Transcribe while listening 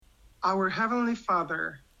Our Heavenly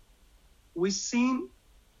Father, we sin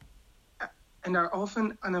and are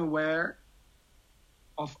often unaware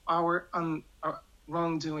of our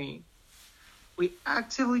wrongdoing. We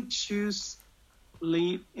actively choose to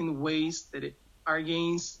live in ways that are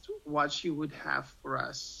against what you would have for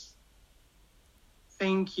us.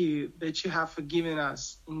 Thank you that you have forgiven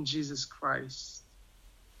us in Jesus Christ.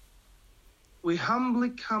 We humbly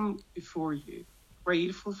come before you,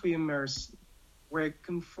 grateful for your mercy. We're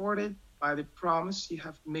comforted by the promise you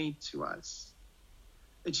have made to us,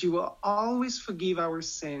 that you will always forgive our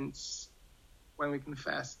sins when we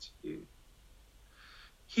confess to you.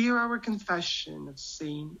 Hear our confession of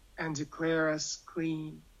sin and declare us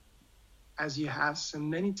clean, as you have so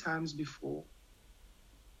many times before.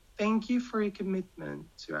 Thank you for your commitment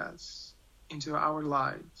to us, into our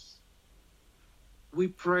lives. We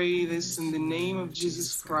pray this in the name of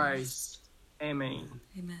Jesus Christ. Amen.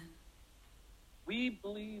 Amen. We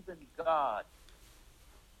believe in God,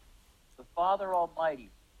 the Father Almighty,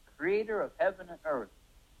 creator of heaven and earth.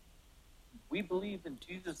 We believe in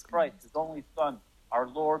Jesus Christ, his only Son, our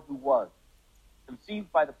Lord, who was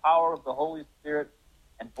conceived by the power of the Holy Spirit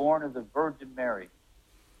and born of the Virgin Mary.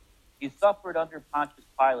 He suffered under Pontius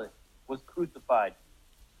Pilate, was crucified,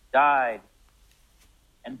 died,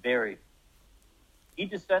 and buried. He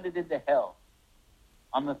descended into hell.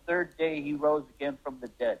 On the third day, he rose again from the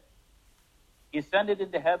dead. He ascended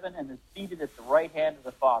into heaven and is seated at the right hand of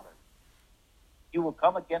the Father. He will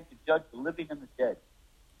come again to judge the living and the dead.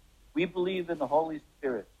 We believe in the Holy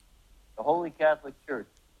Spirit, the Holy Catholic Church,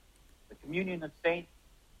 the communion of saints,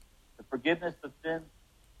 the forgiveness of sins,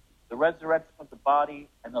 the resurrection of the body,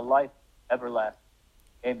 and the life everlasting.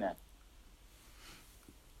 Amen.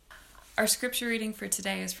 Our scripture reading for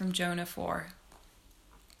today is from Jonah 4.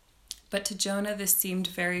 But to Jonah this seemed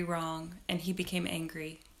very wrong, and he became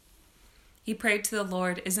angry. He prayed to the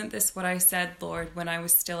Lord, "Isn't this what I said, Lord, when I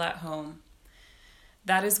was still at home?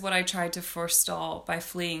 That is what I tried to forestall by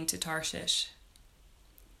fleeing to Tarshish.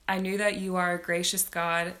 I knew that you are a gracious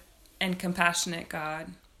God and compassionate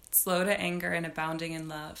God, slow to anger and abounding in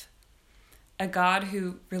love, a God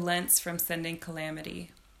who relents from sending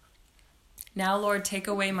calamity. Now, Lord, take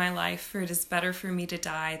away my life, for it is better for me to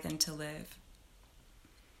die than to live."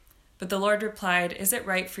 But the Lord replied, "Is it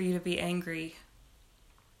right for you to be angry?"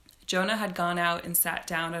 Jonah had gone out and sat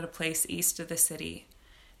down at a place east of the city.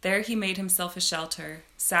 There he made himself a shelter,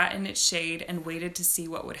 sat in its shade, and waited to see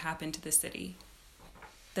what would happen to the city.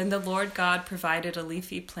 Then the Lord God provided a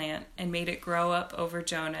leafy plant and made it grow up over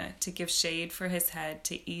Jonah to give shade for his head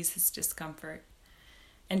to ease his discomfort.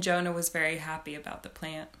 And Jonah was very happy about the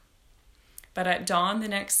plant. But at dawn the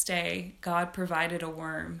next day, God provided a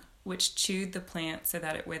worm, which chewed the plant so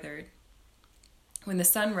that it withered. When the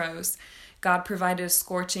sun rose, God provided a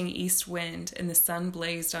scorching east wind, and the sun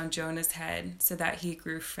blazed on Jonah's head so that he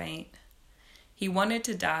grew faint. He wanted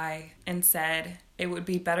to die and said, "It would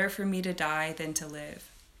be better for me to die than to live."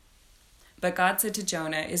 But God said to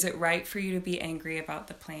Jonah, "Is it right for you to be angry about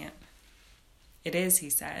the plant?" "It is," he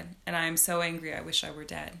said, "and I am so angry I wish I were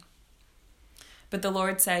dead." But the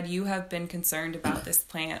Lord said, "You have been concerned about this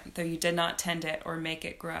plant, though you did not tend it or make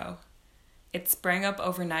it grow. It sprang up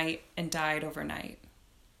overnight and died overnight.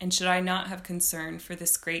 And should I not have concern for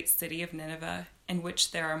this great city of Nineveh, in which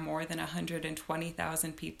there are more than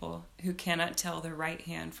 120,000 people who cannot tell their right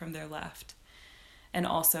hand from their left, and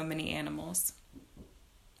also many animals?"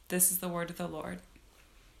 This is the word of the Lord.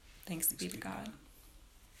 Thanks be to God.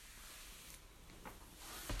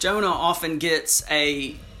 Jonah often gets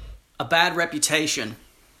a bad reputation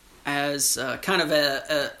as kind of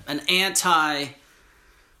an anti-prophet.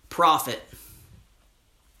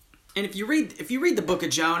 And if you read the book of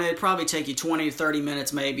Jonah, it'd probably take you 20 to 30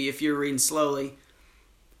 minutes maybe if you're reading slowly,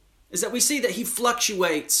 is that we see that he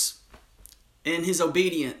fluctuates in his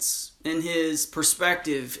obedience, in his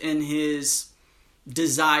perspective, in his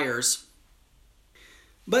desires.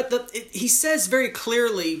 But he says very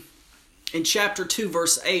clearly in chapter 2,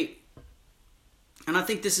 verse 8, and I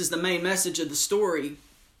think this is the main message of the story,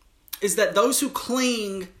 is that those who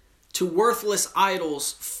cling to worthless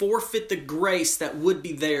idols forfeit the grace that would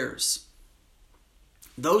be theirs.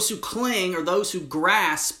 Those who cling, or those who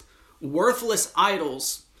grasp worthless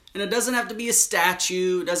idols, and it doesn't have to be a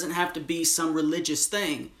statue, it doesn't have to be some religious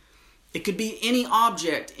thing. It could be any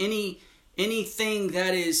object, anything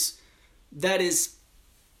that is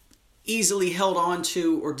easily held on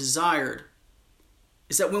to or desired.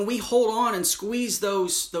 Is that when we hold on and squeeze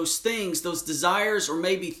those things, those desires, or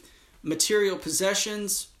maybe material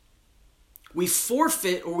possessions, we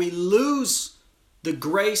forfeit or we lose the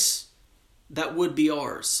grace that would be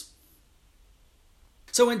ours.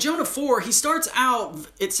 So in Jonah 4, he starts out,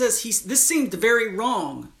 it says this seemed very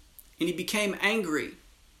wrong, and he became angry.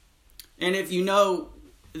 And if you know,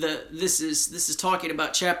 this is talking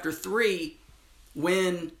about chapter 3,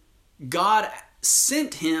 when God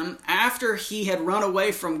sent him after he had run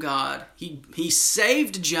away from God. He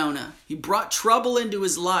saved Jonah. He brought trouble into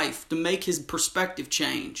his life to make his perspective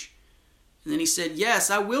change. And then he said, yes,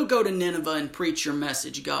 I will go to Nineveh and preach your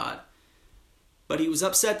message, God. But he was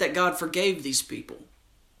upset that God forgave these people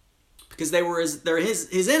because they're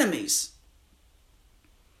his enemies.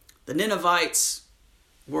 The Ninevites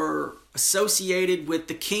were associated with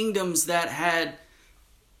the kingdoms that had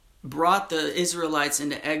brought the Israelites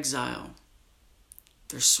into exile.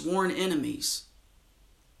 They're sworn enemies.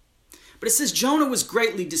 But it says Jonah was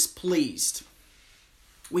greatly displeased.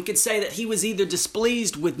 We could say that he was either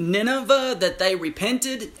displeased with Nineveh, that they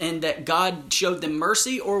repented and that God showed them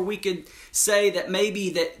mercy, or we could say that maybe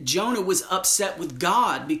that Jonah was upset with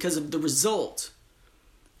God because of the result.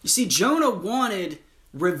 You see, Jonah wanted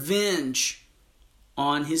revenge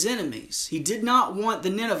on his enemies. He did not want the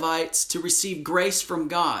Ninevites to receive grace from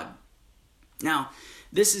God. Now,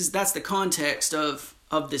 that's the context of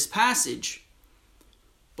this passage.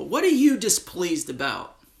 But what are you displeased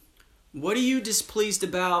about? What are you displeased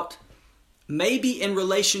about? Maybe in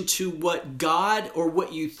relation to what God or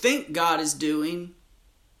what you think God is doing,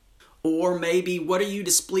 or maybe what are you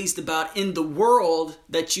displeased about in the world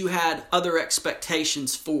that you had other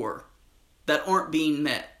expectations for that aren't being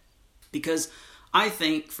met? Because I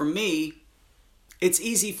think for me, it's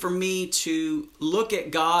easy for me to look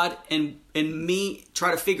at God and me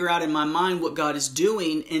try to figure out in my mind what God is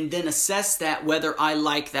doing and then assess that whether I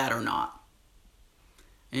like that or not.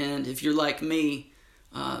 And if you're like me,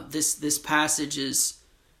 this passage is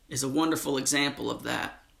a wonderful example of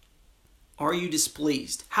that. Are you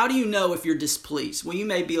displeased? How do you know if you're displeased? Well, you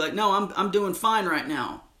may be like, no, I'm doing fine right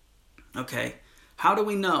now. Okay. How do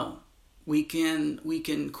we know? We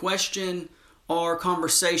can question our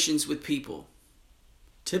conversations with people.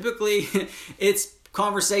 Typically, it's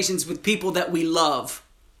conversations with people that we love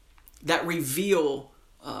that reveal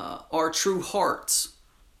our true hearts.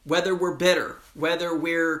 Whether we're bitter, whether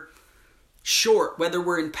we're short, whether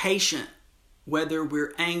we're impatient, whether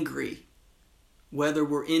we're angry, whether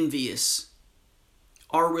we're envious.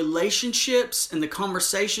 Our relationships and the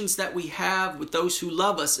conversations that we have with those who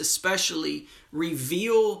love us especially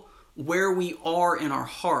reveal where we are in our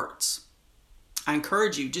hearts. I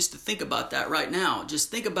encourage you just to think about that right now. Just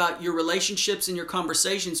think about your relationships and your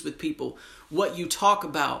conversations with people. What you talk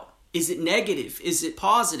about. Is it negative? Is it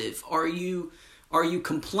positive? Are you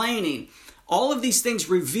complaining? All of these things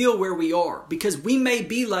reveal where we are, because we may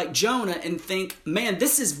be like Jonah and think, man,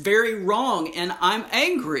 this is very wrong and I'm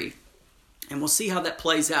angry. And we'll see how that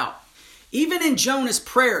plays out. Even in Jonah's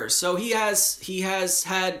prayers, so he had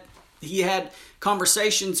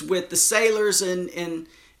conversations with the sailors in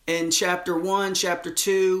chapter 1, chapter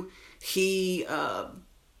 2.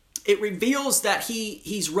 It reveals that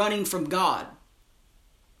he's running from God.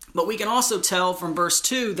 But we can also tell from verse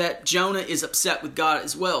 2 that Jonah is upset with God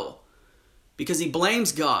as well, because he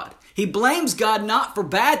blames God. He blames God not for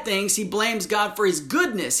bad things. He blames God for his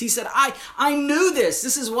goodness. He said, I knew this.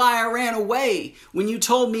 This is why I ran away when you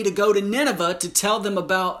told me to go to Nineveh to tell them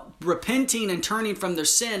about repenting and turning from their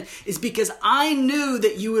sin, is because I knew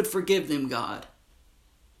that you would forgive them, God.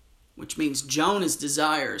 Which means Jonah's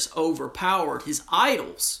desires overpowered his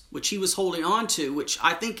idols, which he was holding on to, which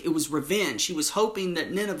I think it was revenge. He was hoping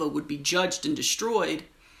that Nineveh would be judged and destroyed.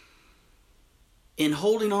 In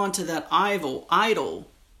holding on to that idol,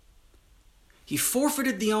 he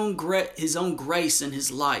forfeited his own grace in his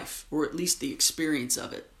life, or at least the experience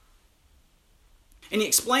of it. And he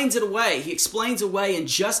explains it away. He explains away and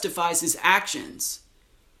justifies his actions,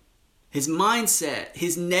 his mindset,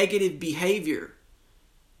 his negative behavior.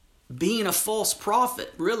 Being a false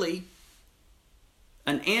prophet, really,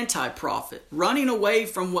 an anti-prophet, running away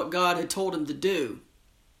from what God had told him to do.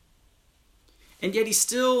 And yet he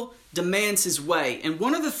still demands his way. And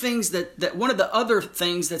one of the other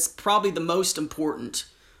things that's probably the most important,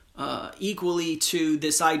 equally to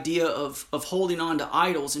this idea of holding on to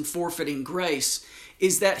idols and forfeiting grace,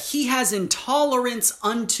 is that he has intolerance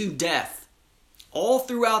unto death. All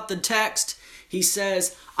throughout the text, he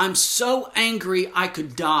says, I'm so angry I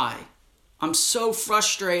could die. I'm so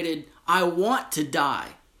frustrated, I want to die.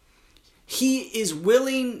 He's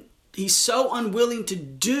so unwilling to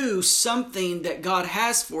do something that God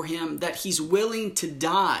has for him that he's willing to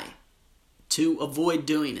die to avoid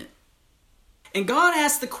doing it. And God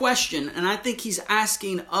asked the question, and I think he's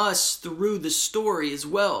asking us through the story as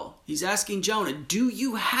well. He's asking Jonah, do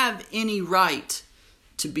you have any right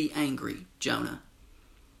to be angry, Jonah?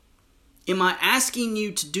 Am I asking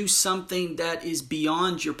you to do something that is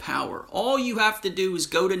beyond your power? All you have to do is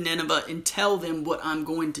go to Nineveh and tell them what I'm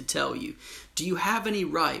going to tell you. Do you have any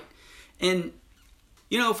right? And,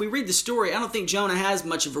 if we read the story, I don't think Jonah has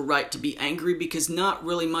much of a right to be angry because not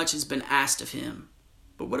really much has been asked of him.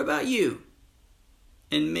 But what about you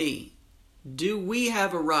and me? Do we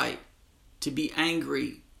have a right to be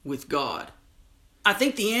angry with God? I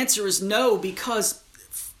think the answer is no, because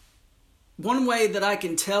one way that I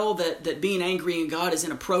can tell that being angry in God is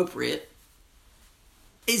inappropriate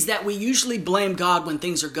is that we usually blame God when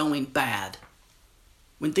things are going bad.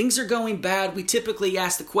 When things are going bad, we typically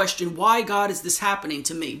ask the question, why, God, is this happening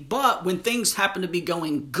to me? But when things happen to be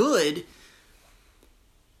going good,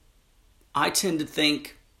 I tend to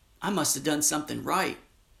think, I must have done something right.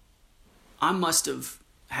 I must have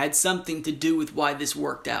had something to do with why this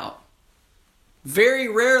worked out. Very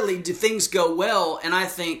rarely do things go well and I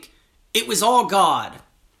think, it was all God,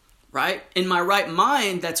 right? In my right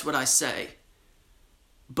mind, that's what I say.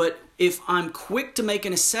 But if I'm quick to make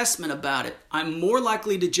an assessment about it, I'm more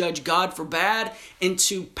likely to judge God for bad and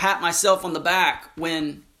to pat myself on the back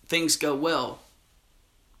when things go well.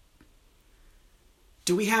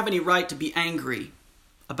 Do we have any right to be angry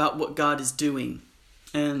about what God is doing?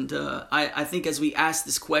 And I think as we ask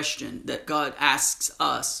this question that God asks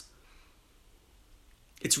us,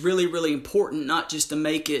 it's really, really important not just to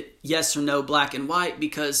make it yes or no, black and white,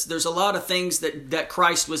 because there's a lot of things that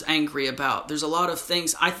Christ was angry about. There's a lot of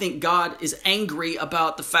things I think God is angry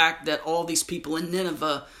about the fact that all these people in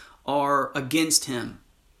Nineveh are against him.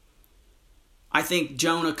 I think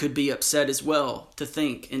Jonah could be upset as well to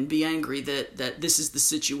think and be angry that this is the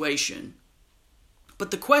situation.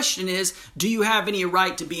 But the question is, do you have any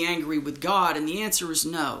right to be angry with God? And the answer is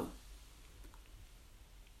no.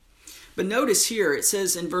 But notice here, it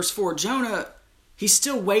says in verse 4, Jonah, he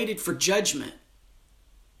still waited for judgment.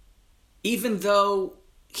 Even though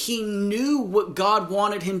he knew what God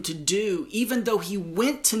wanted him to do, even though he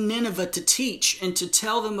went to Nineveh to teach and to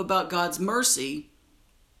tell them about God's mercy,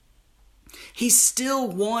 he still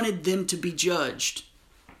wanted them to be judged.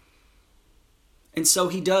 And so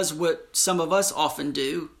he does what some of us often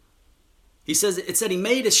do. It said he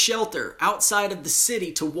made a shelter outside of the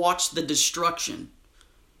city to watch the destruction.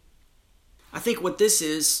 I think what this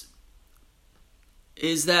is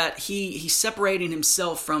that he's separating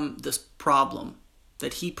himself from this problem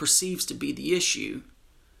that he perceives to be the issue.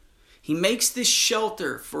 He makes this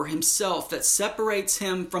shelter for himself that separates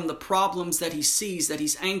him from the problems that he sees, that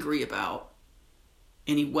he's angry about,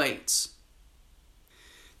 and he waits.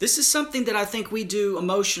 This is something that I think we do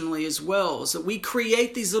emotionally as well, is that we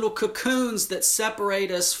create these little cocoons that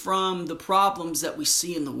separate us from the problems that we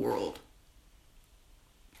see in the world.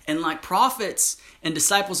 And like prophets and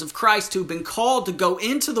disciples of Christ who've been called to go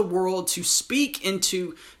into the world, to speak and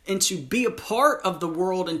to be a part of the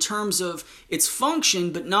world in terms of its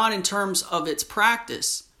function, but not in terms of its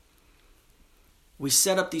practice. We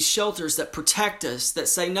set up these shelters that protect us, that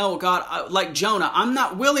say, no, God, like Jonah, I'm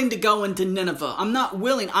not willing to go into Nineveh. I'm not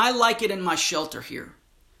willing. I like it in my shelter here.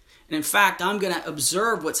 And in fact, I'm going to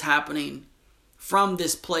observe what's happening from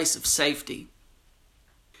this place of safety.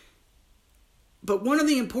 But one of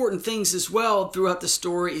the important things as well throughout the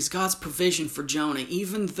story is God's provision for Jonah,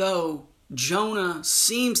 even though Jonah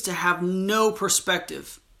seems to have no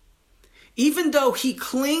perspective. Even though he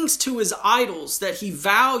clings to his idols that he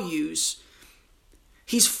values,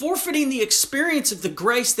 he's forfeiting the experience of the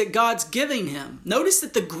grace that God's giving him. Notice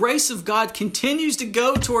that the grace of God continues to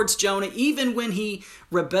go towards Jonah even when he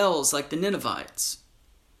rebels like the Ninevites.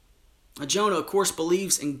 Now, Jonah, of course,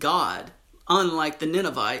 believes in God, unlike the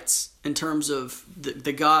Ninevites in terms of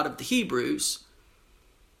the God of the Hebrews.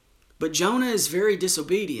 But Jonah is very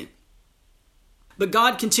disobedient. But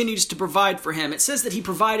God continues to provide for him. It says that he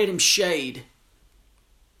provided him shade.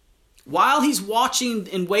 While he's watching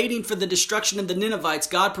and waiting for the destruction of the Ninevites,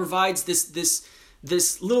 God provides this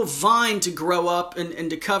little vine to grow up and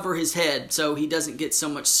to cover his head so he doesn't get so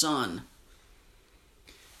much sun.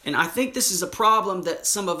 And I think this is a problem that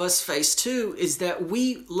some of us face too, is that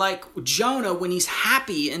we, like Jonah, when he's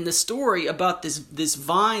happy in the story about this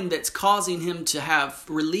vine that's causing him to have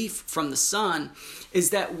relief from the sun, is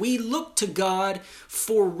that we look to God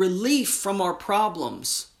for relief from our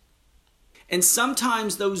problems. And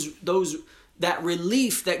sometimes that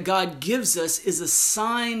relief that God gives us is a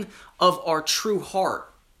sign of our true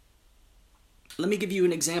heart. Let me give you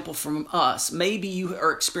an example from us. Maybe you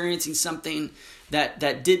are experiencing something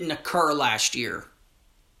that didn't occur last year.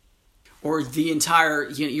 or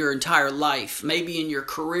your entire life, maybe in your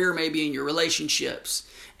career, maybe in your relationships.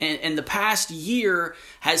 And the past year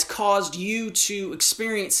has caused you to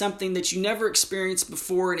experience something that you never experienced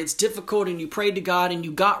before, and it's difficult, and you prayed to God and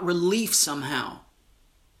you got relief somehow.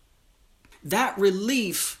 That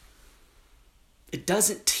relief, it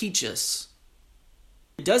doesn't teach us.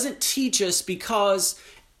 It doesn't teach us because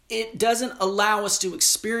it doesn't allow us to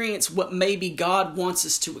experience what maybe God wants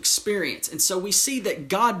us to experience. And so we see that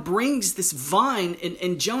God brings this vine,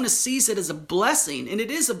 and Jonah sees it as a blessing, and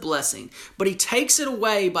it is a blessing, but he takes it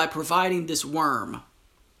away by providing this worm.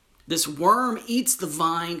 This worm eats the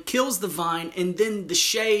vine, kills the vine, and then the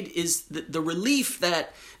shade is the relief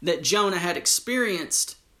that Jonah had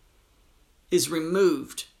experienced is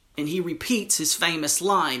removed. And he repeats his famous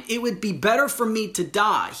line, "It would be better for me to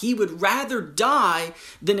die." He would rather die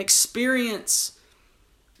than experience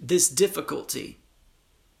this difficulty.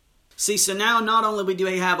 See, so now not only do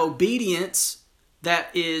we have obedience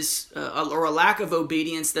that is, or a lack of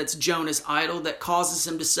obedience that's Jonah's idol that causes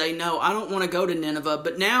him to say, "No, I don't want to go to Nineveh,"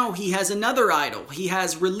 but now he has another idol. He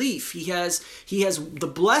has relief. He has the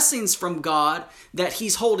blessings from God that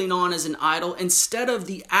he's holding on as an idol instead of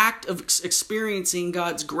the act of experiencing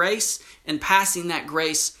God's grace and passing that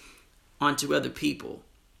grace onto other people.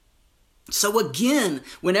 So again,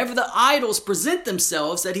 whenever the idols present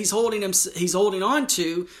themselves that he's holding on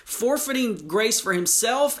to, forfeiting grace for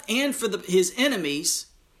himself and for his enemies,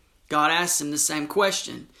 God asks him the same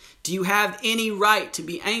question. Do you have any right to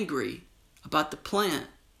be angry about the plant?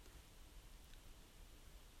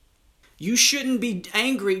 You shouldn't be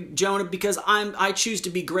angry, Jonah, because I choose to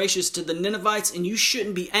be gracious to the Ninevites, and you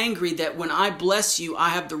shouldn't be angry that when I bless you, I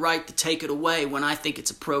have the right to take it away when I think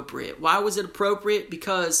it's appropriate. Why was it appropriate?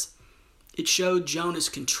 Because it showed Jonah's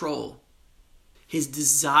control, his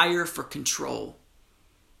desire for control,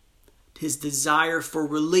 his desire for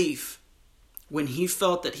relief when he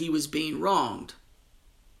felt that he was being wronged.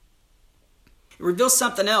 It reveals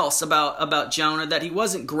something else about Jonah, that he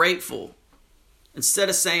wasn't grateful. Instead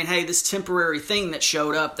of saying, "Hey, this temporary thing that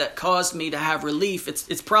showed up that caused me to have relief,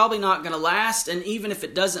 it's probably not going to last, and even if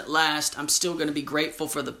it doesn't last, I'm still going to be grateful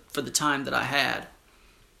for the time that I had."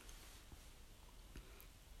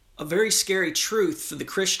 A very scary truth for the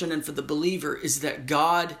Christian and for the believer is that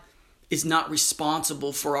God is not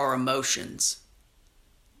responsible for our emotions.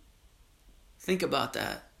 Think about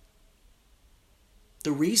that.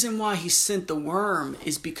 The reason why he sent the worm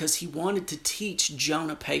is because he wanted to teach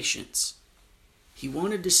Jonah patience. He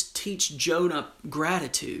wanted to teach Jonah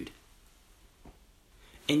gratitude.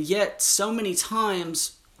 And yet, so many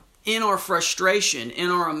times, in our frustration,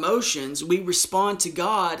 in our emotions, we respond to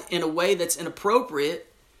God in a way that's inappropriate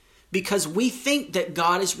because we think that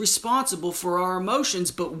God is responsible for our emotions,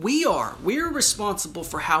 but we're responsible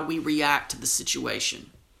for how we react to the situation.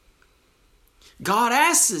 God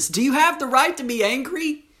asks us, do you have the right to be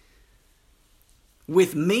angry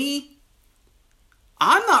with me?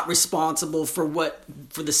 I'm not responsible for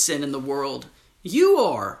the sin in the world. You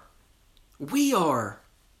are. We are.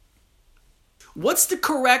 What's the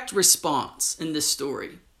correct response in this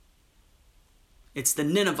story? It's the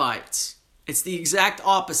Ninevites. It's the exact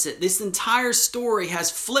opposite. This entire story has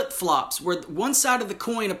flip-flops where one side of the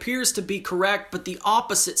coin appears to be correct, but the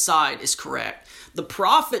opposite side is correct. The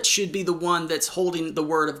prophet should be the one that's holding the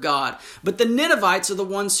word of God, but the Ninevites are the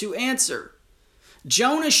ones who answer.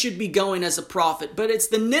 Jonah should be going as a prophet, but it's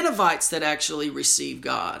the Ninevites that actually receive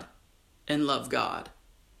God and love God.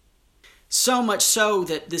 So much so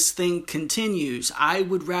that this thing continues. I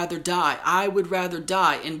would rather die. I would rather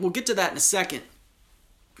die. And we'll get to that in a second.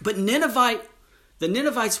 But the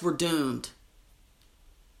Ninevites were doomed.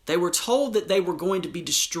 They were told that they were going to be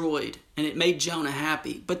destroyed, and it made Jonah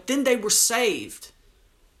happy. But then they were saved.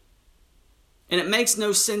 And it makes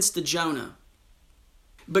no sense to Jonah.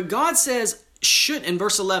 But God says, in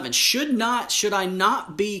verse 11, should I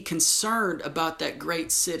not be concerned about that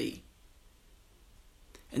great city?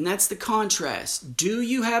 And that's the contrast. Do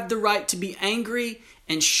you have the right to be angry?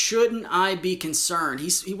 And shouldn't I be concerned?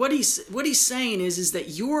 What he's saying is that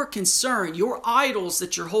your concern, your idols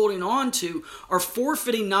that you're holding on to are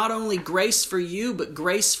forfeiting not only grace for you, but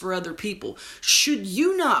grace for other people. Should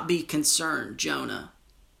you not be concerned, Jonah,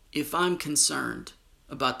 if I'm concerned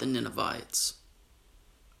about the Ninevites?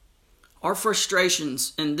 Our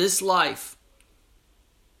frustrations in this life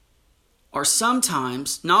are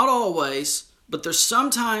sometimes, not always, but they're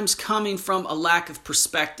sometimes coming from a lack of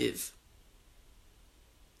perspective.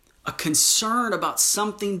 A concern about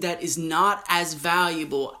something that is not as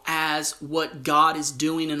valuable as what God is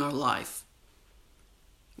doing in our life.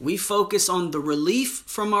 We focus on the relief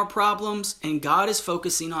from our problems, and God is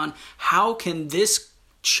focusing on how can this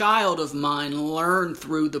child of mine learn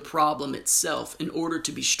through the problem itself in order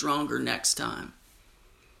to be stronger next time.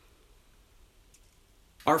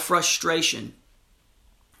 Our frustration,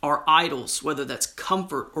 our idols, whether that's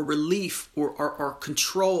comfort or relief or our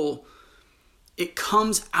control, it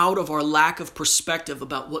comes out of our lack of perspective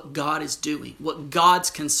about what God is doing, what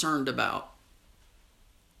God's concerned about.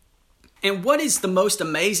 And what is the most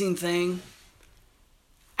amazing thing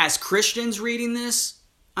as Christians reading this,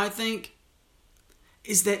 I think,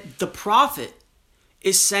 is that the prophet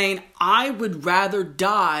is saying, I would rather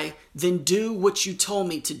die than do what you told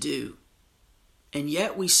me to do. And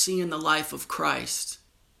yet we see in the life of Christ,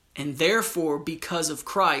 and therefore because of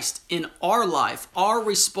Christ in our life, our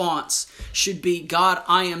response should be, God,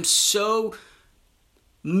 I am so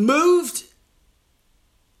moved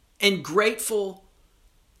and grateful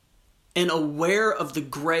and aware of the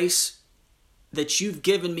grace that you've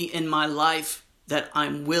given me in my life that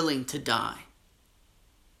I'm willing to die.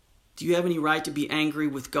 Do you have any right to be angry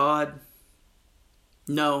with God?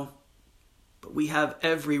 No, but we have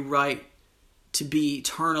every right to be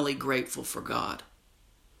eternally grateful for God.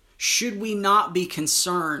 Should we not be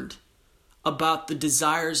concerned about the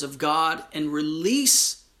desires of God and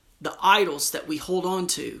release the idols that we hold on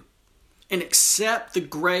to and accept the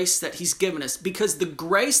grace that He's given us? Because the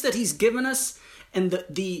grace that He's given us and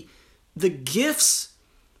the gifts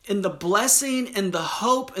and the blessing and the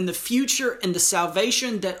hope and the future and the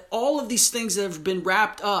salvation, that all of these things that have been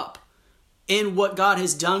wrapped up in what God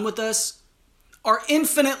has done with us are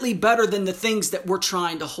infinitely better than the things that we're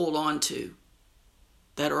trying to hold on to,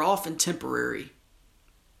 that are often temporary.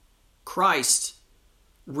 Christ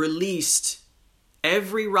released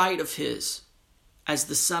every right of His as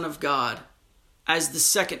the Son of God, as the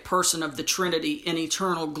second person of the Trinity in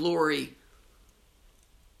eternal glory.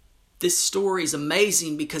 This story is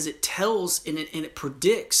amazing because it tells and it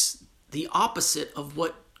predicts the opposite of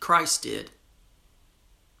what Christ did.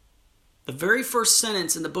 The very first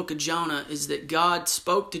sentence in the book of Jonah is that God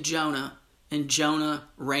spoke to Jonah and Jonah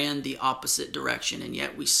ran the opposite direction, and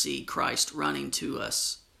yet we see Christ running to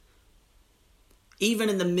us. Even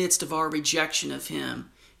in the midst of our rejection of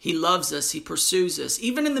Him, He loves us, He pursues us.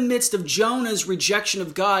 Even in the midst of Jonah's rejection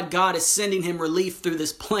of God, God is sending him relief through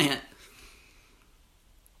this plant.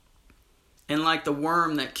 And like the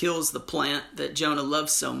worm that kills the plant that Jonah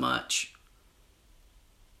loves so much,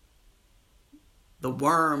 the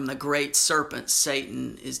worm, the great serpent,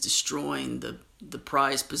 Satan, is destroying the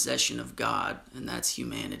prized possession of God, and that's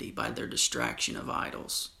humanity, by their distraction of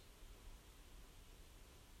idols.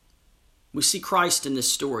 We see Christ in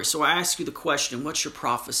this story. So I ask you the question, what's your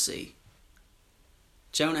prophecy?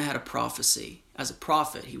 Jonah had a prophecy. As a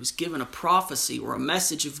prophet, he was given a prophecy or a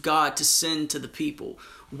message of God to send to the people.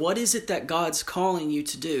 What is it that God's calling you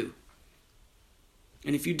to do?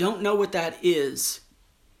 And if you don't know what that is,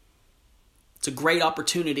 it's a great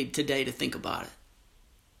opportunity today to think about it.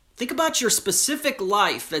 Think about your specific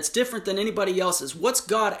life that's different than anybody else's. What's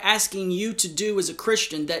God asking you to do as a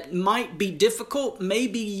Christian that might be difficult?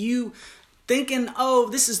 Maybe you thinking, oh,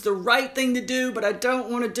 this is the right thing to do, but I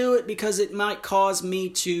don't want to do it because it might cause me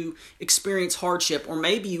to experience hardship. Or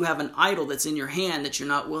maybe you have an idol that's in your hand that you're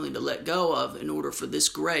not willing to let go of in order for this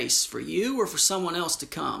grace for you or for someone else to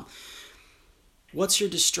come. What's your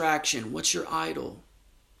distraction? What's your idol?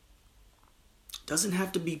 It doesn't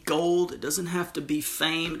have to be gold. It doesn't have to be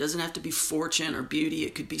fame. It doesn't have to be fortune or beauty.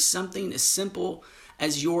 It could be something as simple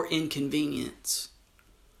as your inconvenience.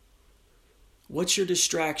 What's your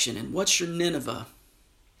distraction and what's your Nineveh?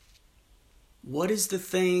 What is the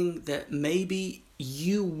thing that maybe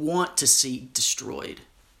you want to see destroyed?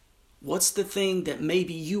 What's the thing that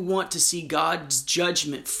maybe you want to see God's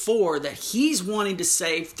judgment for, that He's wanting to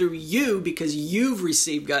save through you because you've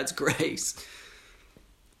received God's grace?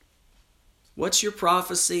 What's your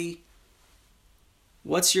prophecy?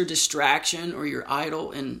 What's your distraction or your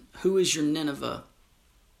idol? And who is your Nineveh?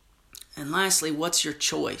 And lastly, what's your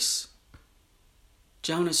choice?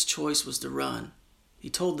 Jonah's choice was to run. He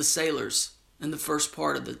told the sailors in the first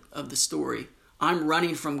part of the story, I'm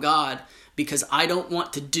running from God because I don't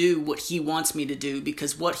want to do what He wants me to do,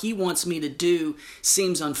 because what He wants me to do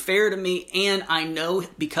seems unfair to me, and I know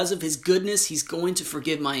because of His goodness, He's going to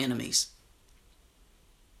forgive my enemies.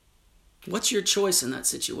 What's your choice in that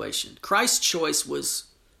situation? Christ's choice was,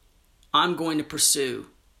 I'm going to pursue.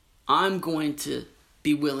 I'm going to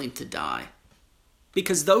be willing to die.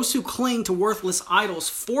 Because those who cling to worthless idols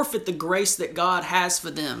forfeit the grace that God has for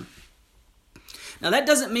them. Now that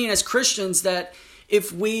doesn't mean as Christians that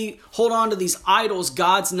if we hold on to these idols,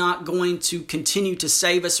 God's not going to continue to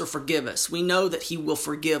save us or forgive us. We know that he will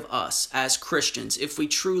forgive us as Christians if we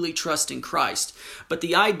truly trust in Christ. But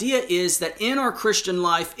the idea is that in our Christian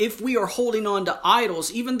life, if we are holding on to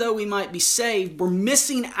idols, even though we might be saved, we're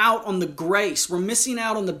missing out on the grace. We're missing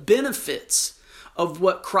out on the benefits of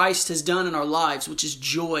what Christ has done in our lives, which is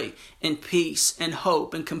joy and peace and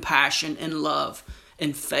hope and compassion and love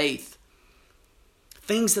and faith.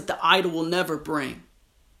 Things that the idol will never bring.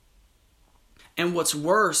 And what's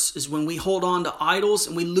worse is when we hold on to idols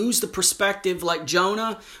and we lose the perspective like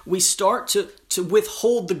Jonah, we start to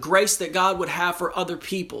withhold the grace that God would have for other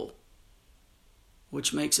people,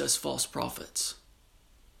 which makes us false prophets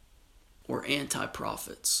or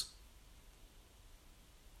anti-prophets.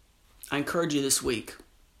 I encourage you this week,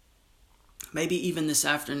 maybe even this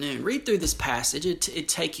afternoon, read through this passage. It'd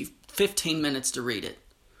take you 15 minutes to read it.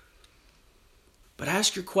 But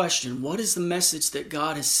ask your question, what is the message that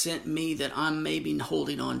God has sent me that I'm maybe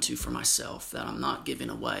holding on to for myself, that I'm not giving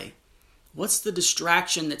away? What's the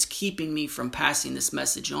distraction that's keeping me from passing this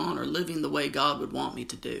message on or living the way God would want me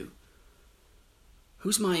to do?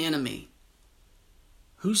 Who's my enemy?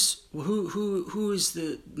 Who is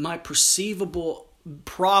my perceivable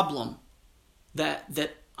problem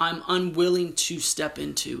that I'm unwilling to step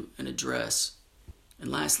into and address?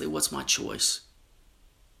 And lastly, what's my choice?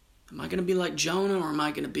 Am I going to be like Jonah or am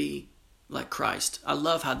I going to be like Christ? I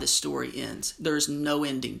love how this story ends. There's no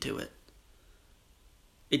ending to it.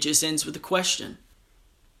 It just ends with a question.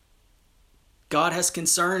 God has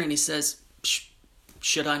concern and he says,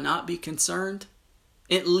 should I not be concerned?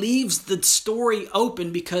 It leaves the story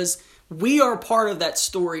open because we are part of that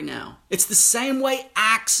story now. It's the same way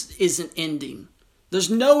Acts isn't ending. There's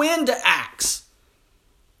no end to Acts.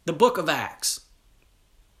 The book of Acts.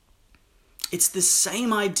 It's the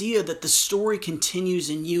same idea that the story continues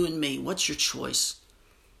in you and me. What's your choice?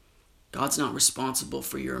 God's not responsible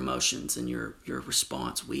for your emotions and your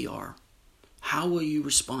response. We are. How will you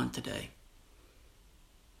respond today?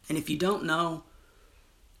 And if you don't know,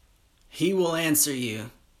 he will answer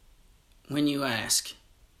you when you ask.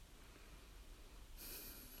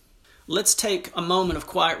 Let's take a moment of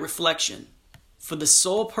quiet reflection for the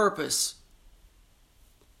sole purpose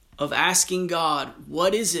of asking God,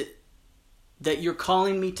 what is it that you're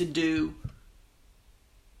calling me to do,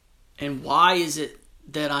 and why is it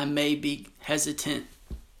that I may be hesitant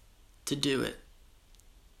to do it?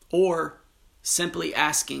 Or simply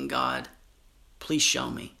asking God, please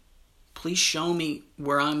show me. Please show me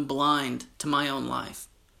where I'm blind to my own life.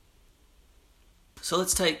 So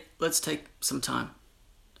let's take some time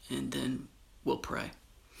and then we'll pray.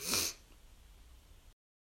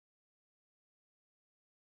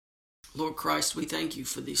 Lord Christ, we thank you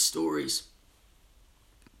for these stories.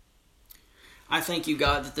 I thank you,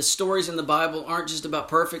 God, that the stories in the Bible aren't just about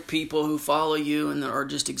perfect people who follow you and are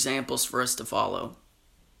just examples for us to follow,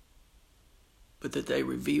 but that they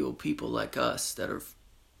reveal people like us that are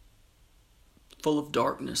full of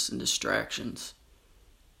darkness and distractions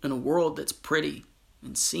in a world that's pretty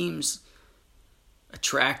and seems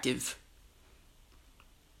attractive.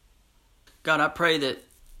 God, I pray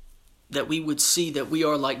that we would see that we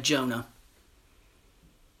are like Jonah.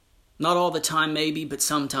 Not all the time maybe, but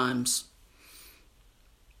sometimes.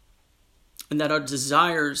 And that our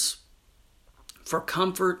desires for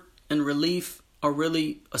comfort and relief are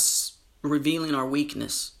really revealing our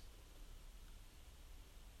weakness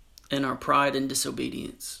and our pride and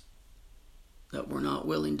disobedience. That we're not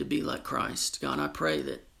willing to be like Christ. God, I pray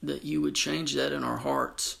that you would change that in our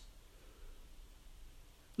hearts.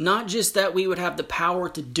 Not just that we would have the power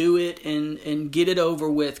to do it and get it over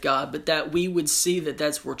with, God, but that we would see that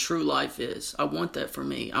that's where true life is. I want that for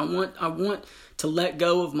me. I want to let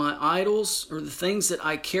go of my idols or the things that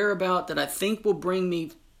I care about that I think will bring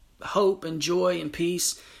me hope and joy and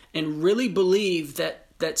peace, and really believe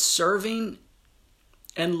that serving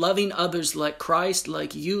and loving others like Christ,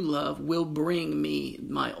 like you love, will bring me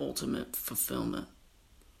my ultimate fulfillment.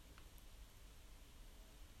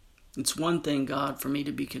 It's one thing, God, for me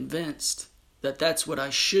to be convinced that that's what I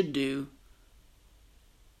should do.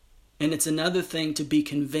 And it's another thing to be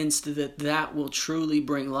convinced that that will truly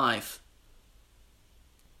bring life.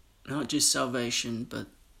 Not just salvation, but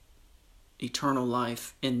eternal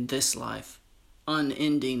life in this life.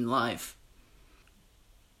 Unending life.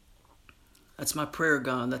 That's my prayer,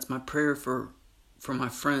 God. That's my prayer for my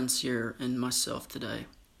friends here and myself today.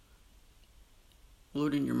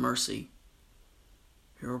 Lord, in your mercy,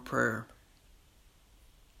 hear our prayer.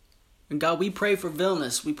 And God, we pray for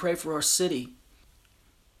Vilnius. We pray for our city.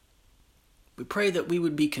 We pray that we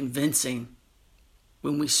would be convincing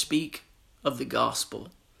when we speak of the gospel.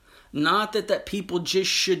 Not that people just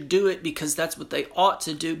should do it because that's what they ought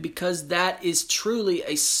to do, because that is truly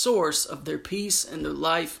a source of their peace and their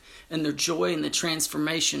life and their joy and the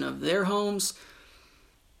transformation of their homes,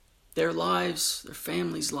 their lives, their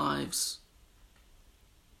families' lives.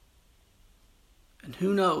 And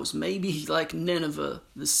who knows, maybe like Nineveh,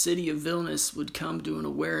 the city of villainous would come to an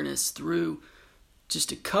awareness through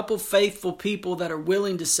just a couple faithful people that are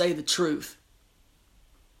willing to say the truth.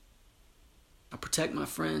 I protect my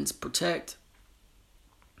friends, protect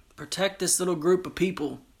this little group of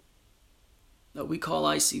people that we call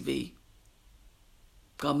ICV.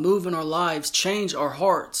 God, move in our lives, change our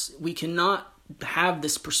hearts. We cannot have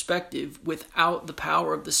this perspective without the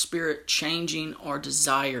power of the Spirit changing our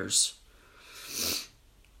desires.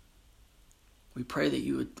 We pray that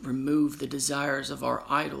you would remove the desires of our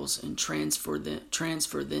idols and transfer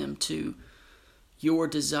them to your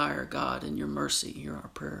desire, God, and your mercy. Hear our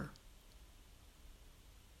prayer.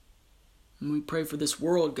 And we pray for this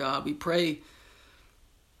world, God. We pray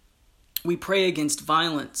against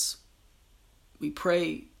violence. We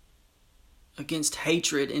pray against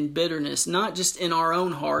hatred and bitterness, not just in our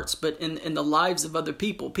own hearts, but in the lives of other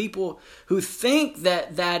people. People who think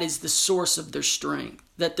that is the source of their strength,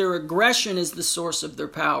 that their aggression is the source of their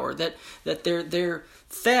power, that their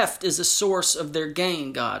theft is a source of their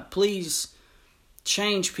gain, God. Please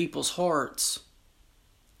change people's hearts.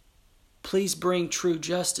 Please bring true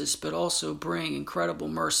justice, but also bring incredible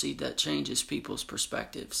mercy that changes people's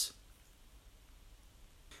perspectives.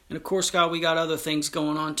 And of course, God, we got other things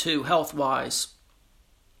going on too, health-wise.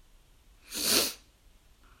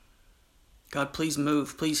 God, please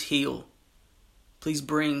move, please heal. Please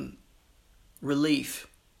bring relief.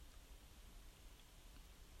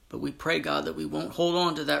 But we pray, God, that we won't hold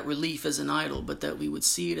on to that relief as an idol, but that we would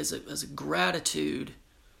see it as a gratitude,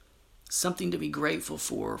 something to be grateful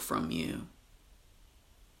for from you.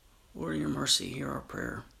 Lord, in your mercy, hear our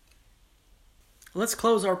prayer. Let's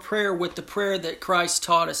close our prayer with the prayer that Christ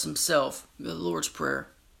taught us himself, the Lord's Prayer.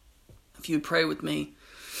 If you would pray with me.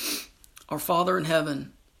 Our Father in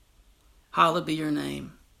heaven, hallowed be your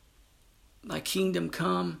name. Thy kingdom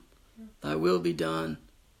come, thy will be done,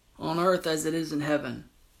 on earth as it is in heaven.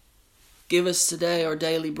 Give us today our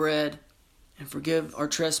daily bread, and forgive our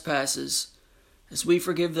trespasses, as we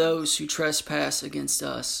forgive those who trespass against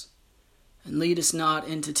us. And lead us not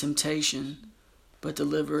into temptation, but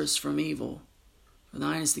deliver us from evil. For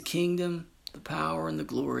thine is the kingdom, the power, and the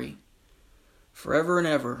glory, forever and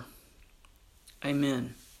ever.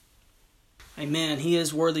 Amen. Amen. He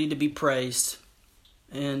is worthy to be praised.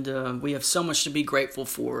 And we have so much to be grateful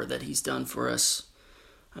for that he's done for us.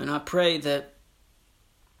 And I pray that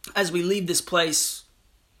as we leave this place,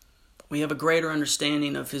 we have a greater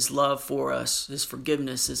understanding of his love for us, his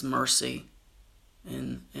forgiveness, his mercy,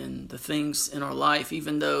 and the things in our life,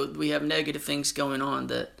 even though we have negative things going on,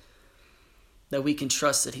 that we can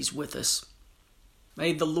trust that he's with us.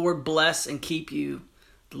 May the Lord bless and keep you.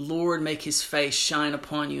 The Lord make his face shine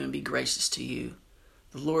upon you and be gracious to you.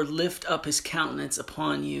 The Lord lift up his countenance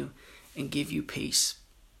upon you and give you peace.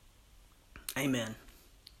 Amen.